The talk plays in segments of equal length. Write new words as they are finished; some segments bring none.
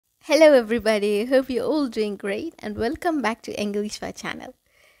Hello everybody, hope you're all doing great and welcome back to English for channel.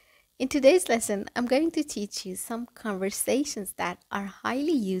 In today's lesson, I'm going to teach you some conversations that are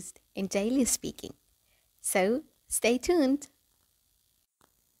highly used in daily speaking. So, stay tuned.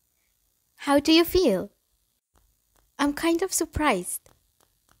 How do you feel? I'm kind of surprised.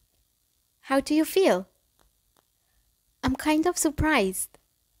 How do you feel? I'm kind of surprised.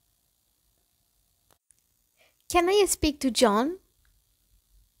 Can I speak to John?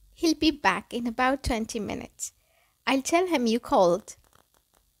 He'll be back in about 20 minutes. I'll tell him you called.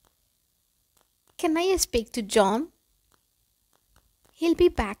 Can I speak to John? He'll be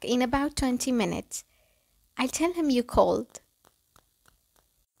back in about 20 minutes. I'll tell him you called.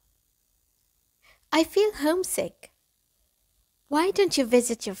 I feel homesick. Why don't you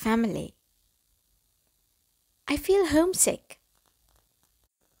visit your family? I feel homesick.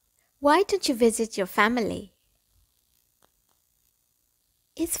 Why don't you visit your family?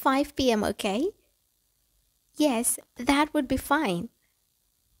 Is 5 p.m. okay? Yes, that would be fine.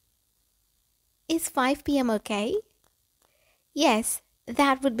 Is 5 p.m. okay? Yes,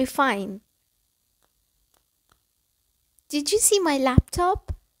 that would be fine. Did you see my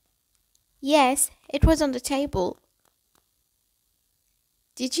laptop? Yes, it was on the table.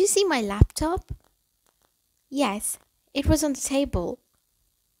 Did you see my laptop? Yes, it was on the table.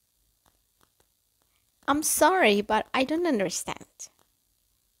 I'm sorry, but I don't understand.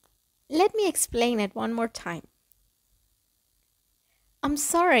 Let me explain it one more time. I'm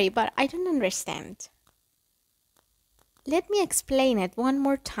sorry, but I don't understand. Let me explain it one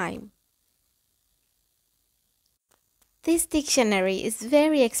more time. This dictionary is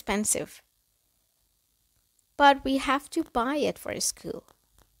very expensive, but we have to buy it for school.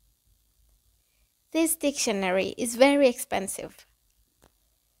 This dictionary is very expensive,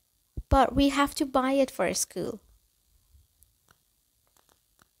 but we have to buy it for school.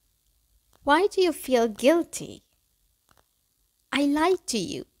 Why do you feel guilty? I lied to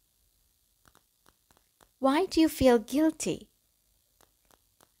you. Why do you feel guilty?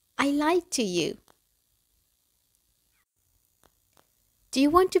 I lied to you. Do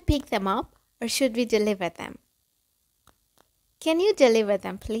you want to pick them up or should we deliver them? Can you deliver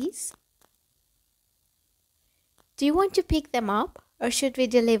them, please? Do you want to pick them up or should we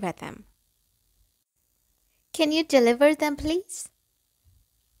deliver them? Can you deliver them, please?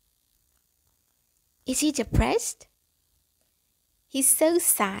 Is he depressed? He's so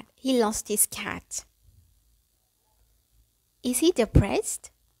sad he lost his cat. Is he depressed?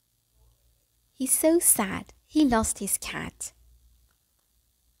 He's so sad he lost his cat.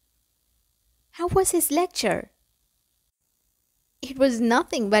 How was his lecture? It was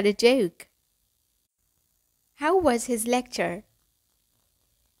nothing but a joke. How was his lecture?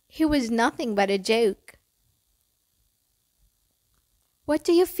 It was nothing but a joke. What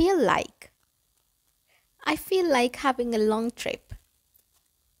do you feel like? I feel like having a long trip.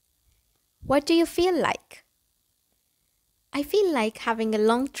 What do you feel like? I feel like having a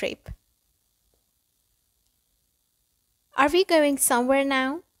long trip. Are we going somewhere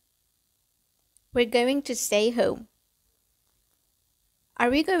now? We're going to stay home. Are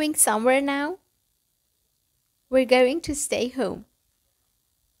we going somewhere now? We're going to stay home.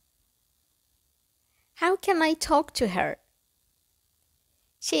 How can I talk to her?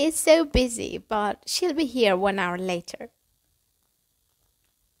 She is so busy, but she'll be here 1 hour later.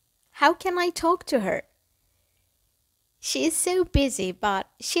 How can I talk to her? She is so busy, but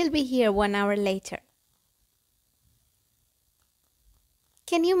she'll be here 1 hour later.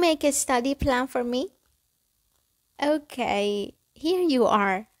 Can you make a study plan for me? Okay, here you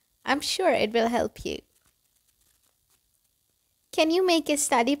are. I'm sure it will help you. Can you make a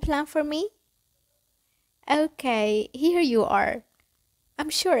study plan for me? Okay, here you are. I'm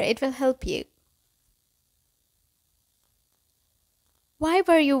sure it will help you. Why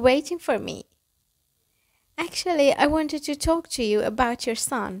were you waiting for me? Actually, I wanted to talk to you about your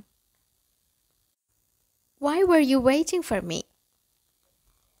son. Why were you waiting for me?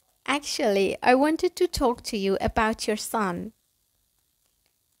 Actually, I wanted to talk to you about your son.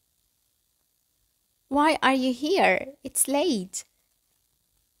 Why are you here? It's late.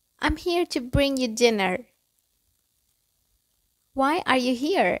 I'm here to bring you dinner. Why are you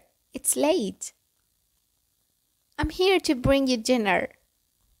here? It's late. I'm here to bring you dinner.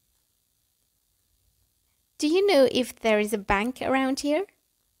 Do you know if there is a bank around here?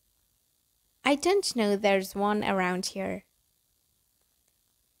 I don't know there's one around here.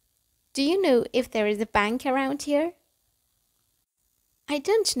 Do you know if there is a bank around here? I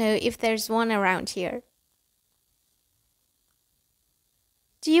don't know if there's one around here.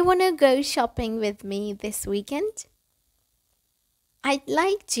 Do you want to go shopping with me this weekend? I'd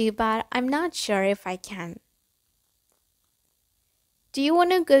like to, but I'm not sure if I can. Do you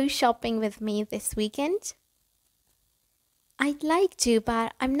want to go shopping with me this weekend? I'd like to,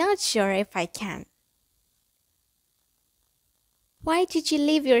 but I'm not sure if I can. Why did you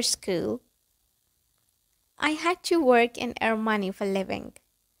leave your school? I had to work and earn money for living.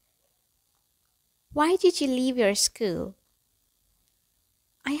 Why did you leave your school?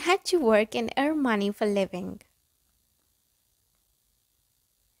 I had to work and earn money for living.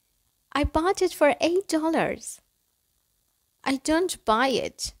 I bought it for $8. I don't buy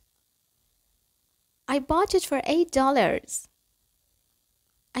it. I bought it for $8.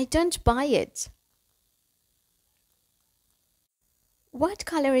 I don't buy it. What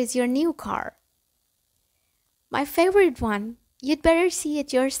color is your new car? My favorite one. You'd better see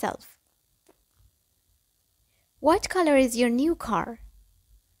it yourself. What color is your new car?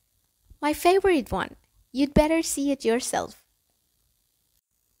 My favorite one. You'd better see it yourself.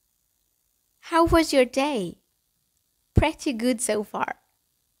 How was your day? Pretty good so far.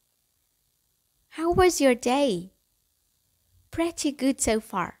 How was your day? Pretty good so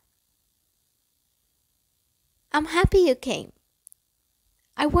far. I'm happy you came.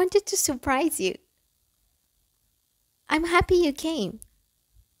 I wanted to surprise you. I'm happy you came.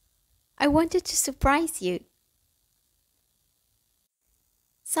 I wanted to surprise you.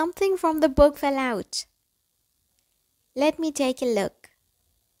 Something from the book fell out. Let me take a look.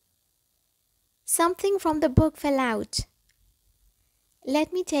 Something from the book fell out.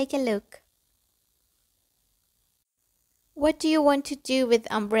 Let me take a look. What do you want to do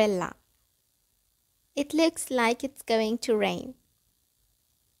with umbrella? It looks like it's going to rain.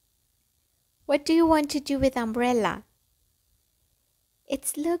 What do you want to do with umbrella?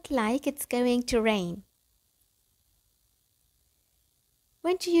 It looks like it's going to rain.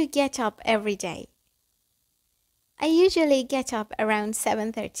 When do you get up every day? I usually get up around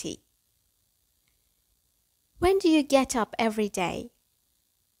 7:30. When do you get up every day?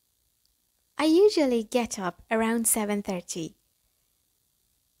 I usually get up around 7:30.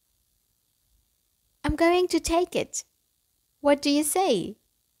 I'm going to take it. What do you say?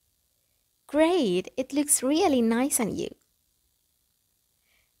 Great, it looks really nice on you.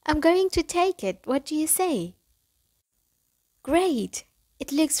 I'm going to take it. What do you say? Great,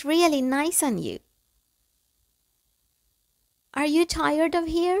 it looks really nice on you. Are you tired of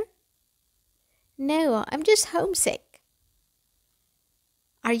here? No, I'm just homesick.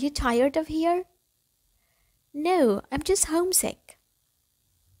 Are you tired of here? No, I'm just homesick.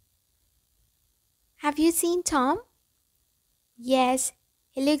 Have you seen Tom? Yes,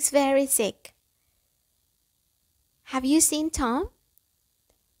 he looks very sick. Have you seen Tom?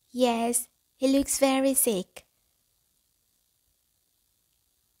 Yes, he looks very sick.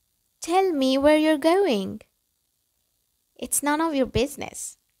 Tell me where you're going. It's none of your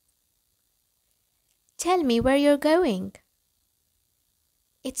business. Tell me where you're going.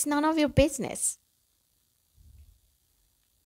 It's none of your business.